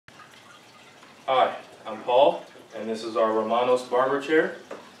Hi, I'm Paul, and this is our ROMANOS barber chair,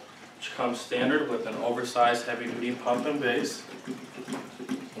 which comes standard with an oversized heavy-duty pump and base,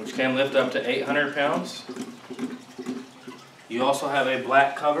 which can lift up to 800 pounds. You also have a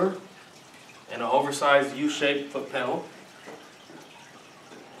black cover and an oversized U-shaped foot pedal.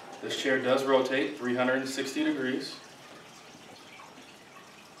 This chair does rotate 360 degrees.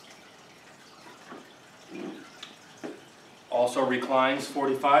 Also reclines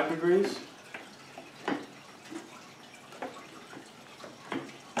 45 degrees.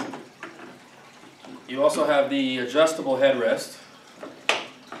 You also have the adjustable headrest,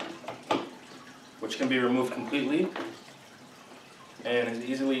 which can be removed completely and is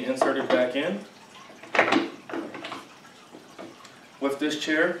easily inserted back in. With this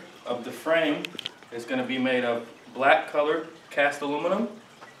chair, the frame is going to be made of black colored cast aluminum.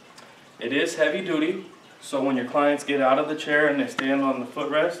 It is heavy duty, so when your clients get out of the chair and they stand on the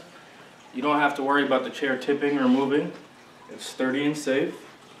footrest, you don't have to worry about the chair tipping or moving. It's sturdy and safe.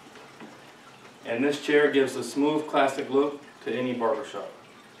 And this chair gives a smooth, classic look to any barbershop.